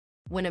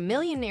When a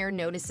millionaire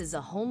notices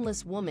a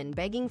homeless woman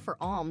begging for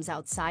alms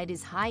outside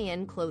his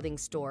high-end clothing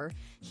store,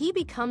 he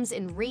becomes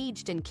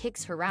enraged and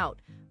kicks her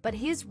out, but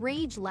his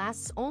rage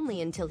lasts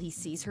only until he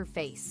sees her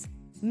face.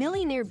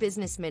 Millionaire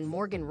businessman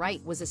Morgan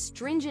Wright was a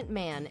stringent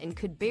man and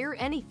could bear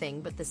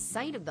anything but the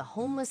sight of the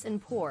homeless and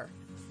poor.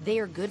 They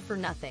are good for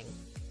nothing.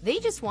 They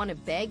just want to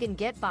beg and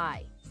get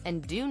by,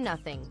 and do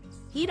nothing,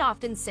 he'd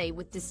often say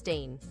with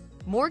disdain.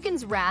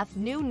 Morgan's wrath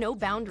knew no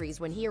boundaries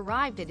when he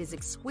arrived at his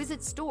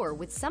exquisite store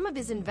with some of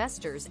his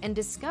investors and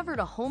discovered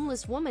a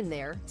homeless woman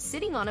there,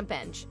 sitting on a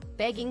bench,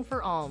 begging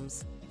for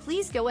alms.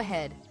 "Please go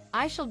ahead.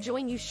 I shall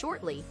join you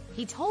shortly,"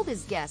 he told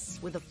his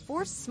guests with a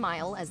forced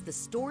smile as the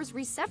store's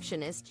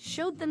receptionist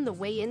showed them the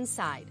way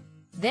inside.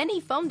 Then he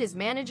phoned his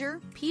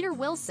manager, Peter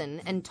Wilson,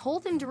 and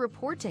told him to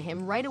report to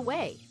him right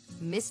away.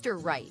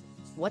 "Mr. Wright,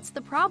 what's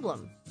the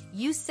problem?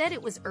 You said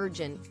it was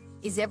urgent.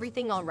 Is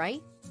everything all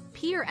right?"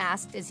 Peter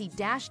asked as he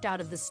dashed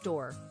out of the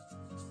store.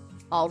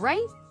 "All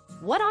right?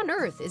 What on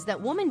earth is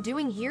that woman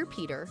doing here,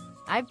 Peter?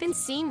 I've been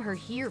seeing her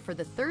here for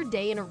the third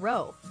day in a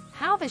row.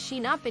 How has she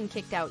not been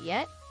kicked out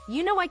yet?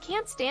 You know I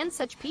can't stand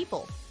such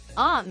people."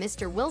 "Ah,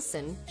 Mr.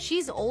 Wilson,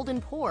 she's old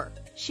and poor.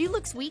 She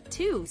looks weak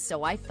too,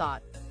 so I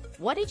thought."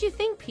 "What did you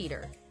think,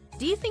 Peter?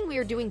 Do you think we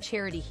are doing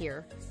charity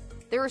here?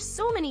 There are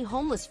so many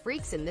homeless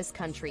freaks in this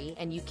country,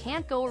 and you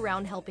can't go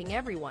around helping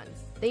everyone.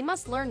 They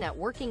must learn that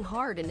working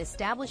hard and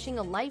establishing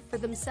a life for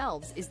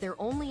themselves is their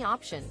only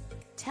option.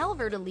 Tell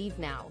her to leave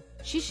now.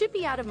 She should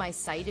be out of my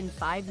sight in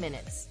 5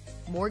 minutes,"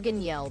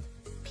 Morgan yelled.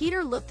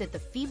 Peter looked at the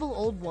feeble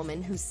old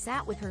woman who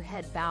sat with her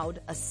head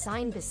bowed, a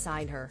sign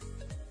beside her.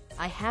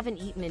 "I haven't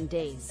eaten in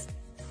days.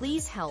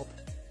 Please help,"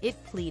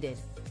 it pleaded.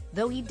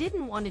 Though he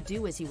didn't want to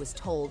do as he was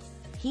told,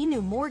 he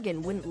knew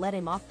Morgan wouldn't let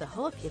him off the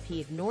hook if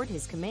he ignored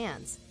his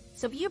commands.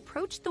 So he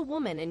approached the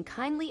woman and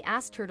kindly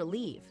asked her to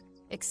leave.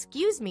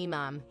 "Excuse me,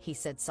 ma'am," he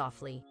said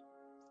softly.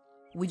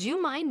 "Would you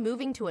mind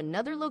moving to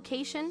another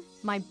location?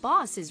 My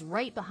boss is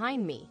right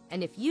behind me,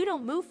 and if you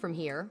don't move from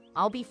here,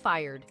 I'll be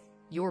fired."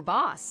 "Your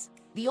boss?"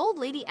 the old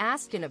lady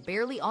asked in a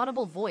barely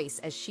audible voice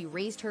as she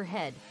raised her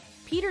head.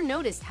 Peter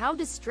noticed how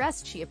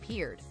distressed she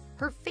appeared.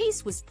 Her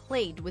face was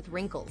plagued with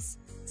wrinkles.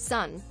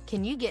 "Son,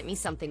 can you get me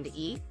something to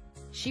eat?"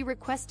 she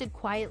requested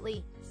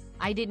quietly.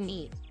 "I didn't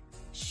eat."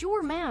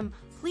 "Sure, ma'am.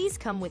 Please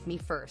come with me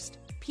first."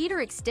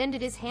 Peter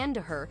extended his hand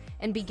to her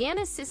and began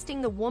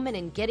assisting the woman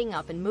in getting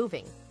up and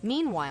moving.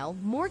 Meanwhile,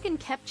 Morgan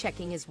kept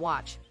checking his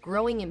watch,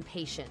 growing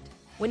impatient.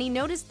 When he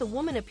noticed the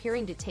woman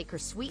appearing to take her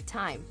sweet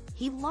time,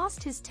 he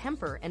lost his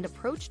temper and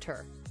approached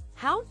her.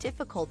 "How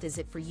difficult is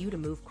it for you to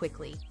move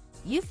quickly?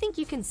 You think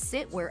you can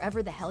sit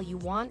wherever the hell you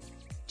want?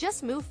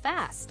 Just move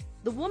fast."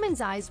 The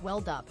woman's eyes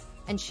welled up,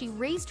 and she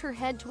raised her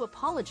head to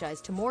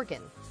apologize to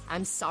Morgan.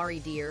 "I'm sorry,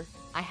 dear.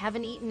 I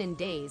haven't eaten in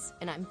days,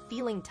 and I'm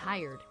feeling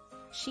tired."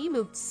 She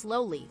moved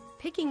slowly,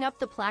 picking up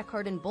the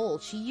placard and bowl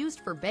she used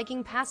for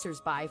begging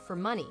passersby for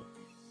money.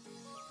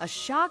 A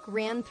shock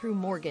ran through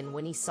Morgan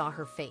when he saw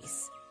her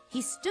face.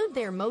 He stood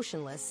there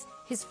motionless,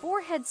 his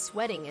forehead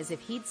sweating as if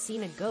he'd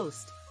seen a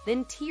ghost.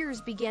 Then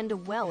tears began to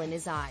well in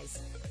his eyes.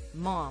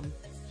 "Mom,"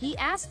 he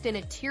asked in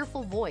a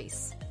tearful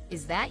voice,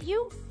 "is that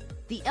you?"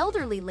 The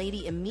elderly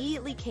lady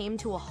immediately came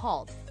to a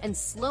halt and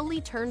slowly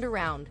turned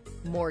around.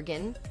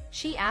 "Morgan?"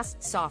 she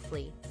asked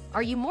softly.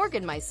 "Are you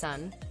Morgan, my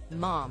son?"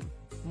 "Mom."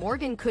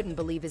 Morgan couldn't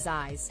believe his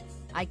eyes.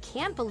 "I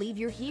can't believe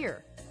you're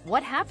here.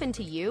 What happened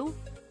to you?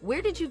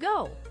 Where did you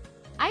go?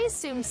 I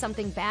assumed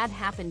something bad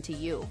happened to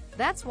you.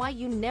 That's why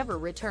you never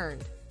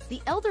returned."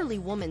 The elderly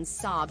woman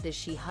sobbed as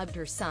she hugged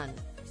her son.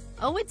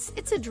 "Oh,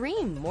 it's a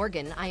dream,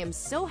 Morgan. I am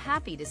so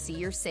happy to see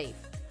you're safe.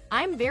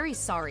 I'm very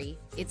sorry.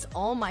 It's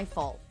all my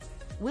fault.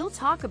 We'll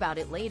talk about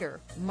it later,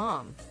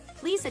 Mom.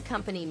 Please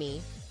accompany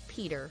me,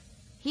 Peter,"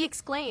 he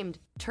exclaimed,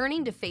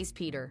 turning to face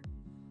Peter.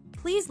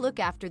 "Please look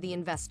after the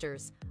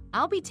investors.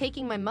 I'll be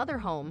taking my mother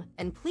home,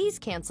 and please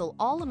cancel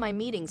all of my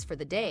meetings for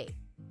the day."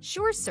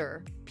 "Sure,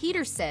 sir,"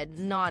 Peter said,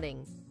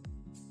 nodding.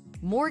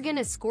 Morgan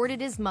escorted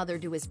his mother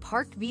to his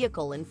parked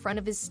vehicle in front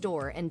of his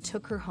store and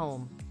took her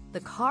home. The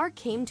car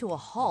came to a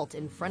halt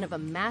in front of a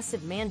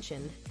massive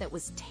mansion that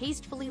was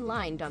tastefully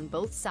lined on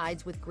both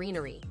sides with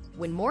greenery.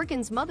 When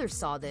Morgan's mother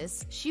saw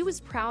this, she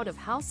was proud of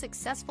how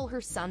successful her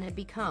son had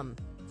become.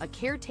 A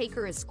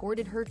caretaker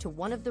escorted her to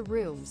one of the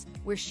rooms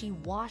where she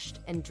washed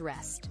and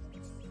dressed.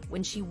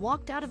 When she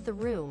walked out of the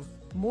room,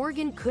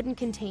 Morgan couldn't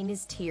contain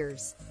his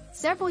tears.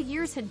 Several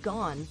years had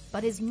gone,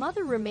 but his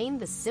mother remained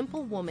the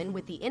simple woman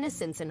with the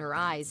innocence in her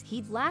eyes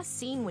he'd last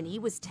seen when he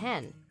was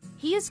 10.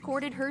 He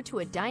escorted her to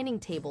a dining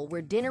table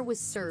where dinner was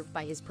served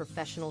by his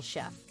professional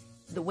chef.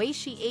 The way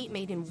she ate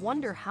made him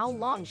wonder how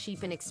long she'd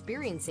been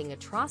experiencing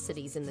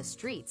atrocities in the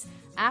streets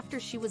after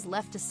she was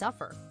left to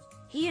suffer.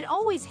 He had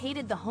always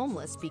hated the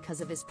homeless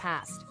because of his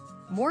past.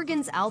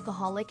 Morgan's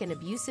alcoholic and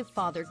abusive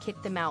father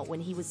kicked them out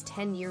when he was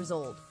 10 years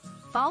old.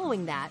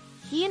 Following that,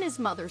 he and his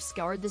mother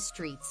scoured the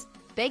streets,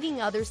 begging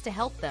others to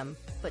help them,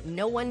 but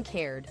no one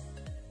cared.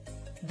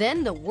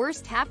 Then the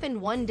worst happened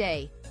one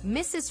day.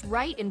 Mrs.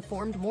 Wright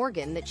informed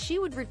Morgan that she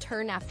would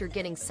return after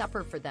getting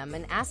supper for them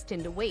and asked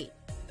him to wait.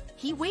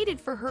 He waited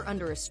for her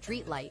under a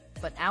streetlight,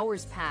 but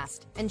hours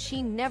passed, and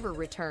she never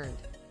returned.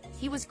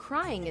 He was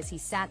crying as he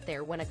sat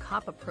there when a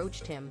cop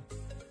approached him.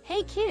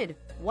 "Hey kid,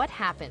 what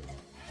happened?"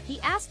 he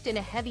asked in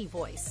a heavy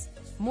voice.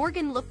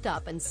 Morgan looked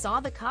up and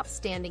saw the cop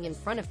standing in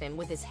front of him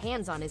with his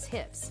hands on his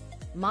hips.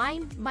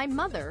 My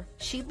mother,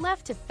 she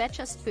left to fetch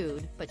us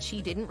food, but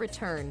she didn't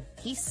return,"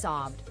 he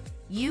sobbed.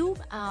 You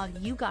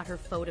got her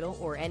photo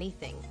or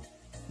anything?"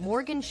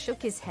 Morgan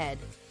shook his head,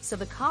 so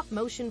the cop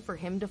motioned for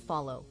him to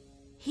follow.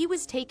 He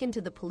was taken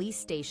to the police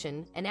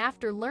station, and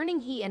after learning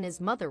he and his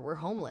mother were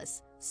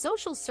homeless,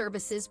 social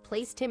services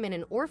placed him in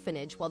an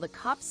orphanage while the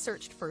cops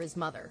searched for his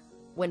mother.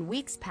 When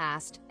weeks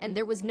passed and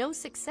there was no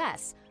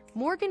success,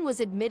 Morgan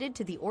was admitted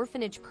to the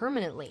orphanage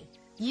permanently.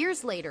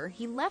 Years later,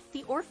 he left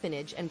the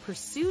orphanage and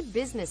pursued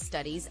business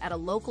studies at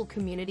a local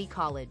community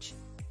college.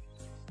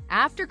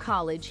 After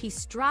college, he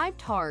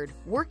strived hard,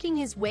 working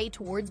his way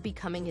towards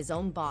becoming his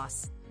own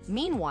boss.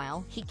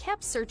 Meanwhile, he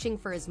kept searching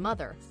for his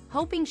mother,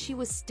 hoping she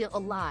was still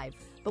alive.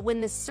 But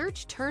when the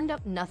search turned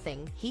up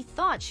nothing, he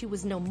thought she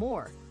was no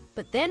more.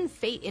 But then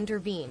fate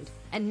intervened,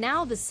 and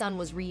now the son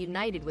was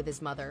reunited with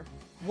his mother.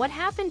 "What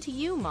happened to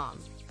you, Mom?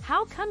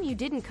 How come you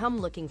didn't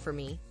come looking for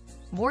me?"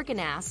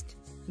 Morgan asked.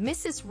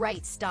 Mrs.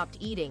 Wright stopped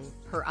eating,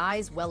 her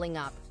eyes welling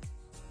up.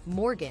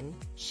 "Morgan,"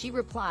 she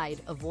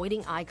replied,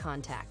 avoiding eye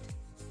contact.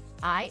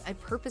 I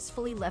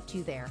purposefully left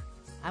you there.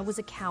 I was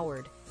a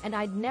coward, and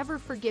I'd never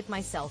forgive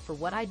myself for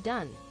what I'd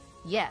done.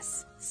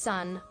 Yes,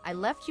 son, I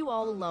left you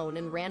all alone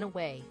and ran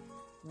away."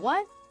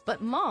 "What?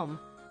 But Mom,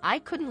 I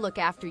couldn't look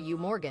after you,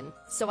 Morgan,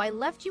 so I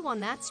left you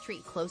on that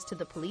street close to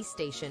the police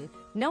station,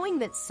 knowing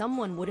that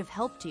someone would have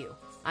helped you.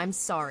 I'm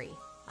sorry.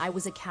 I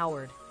was a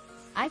coward.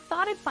 I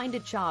thought I'd find a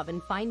job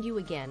and find you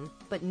again,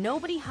 but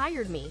nobody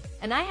hired me,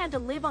 and I had to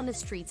live on the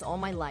streets all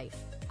my life.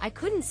 I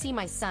couldn't see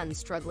my son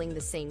struggling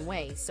the same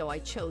way, so I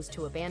chose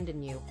to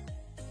abandon you."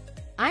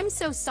 "I'm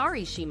so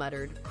sorry," she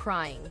muttered,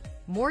 crying.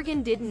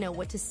 Morgan didn't know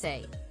what to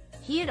say.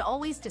 He had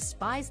always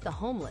despised the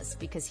homeless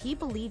because he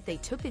believed they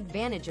took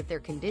advantage of their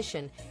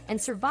condition and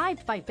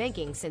survived by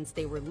begging since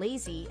they were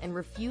lazy and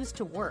refused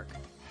to work.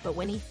 But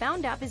when he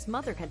found out his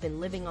mother had been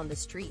living on the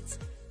streets,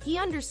 he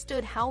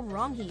understood how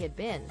wrong he had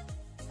been.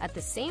 At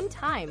the same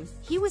time,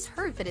 he was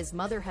hurt that his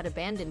mother had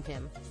abandoned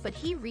him, but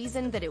he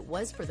reasoned that it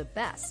was for the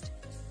best.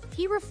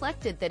 He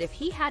reflected that if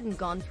he hadn't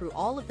gone through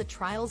all of the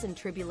trials and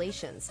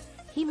tribulations,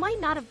 he might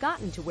not have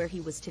gotten to where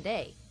he was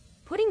today.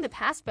 Putting the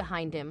past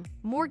behind him,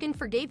 Morgan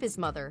forgave his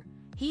mother.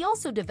 He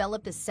also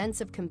developed a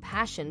sense of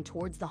compassion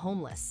towards the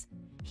homeless.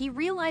 He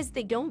realized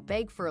they don't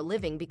beg for a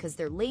living because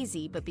they're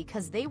lazy, but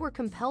because they were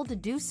compelled to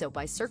do so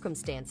by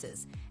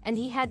circumstances, and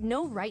he had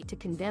no right to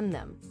condemn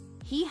them.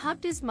 He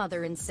hugged his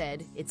mother and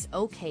said, "It's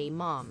okay,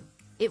 Mom.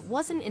 It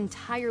wasn't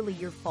entirely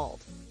your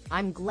fault.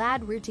 I'm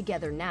glad we're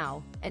together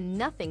now, and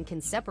nothing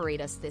can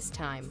separate us this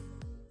time."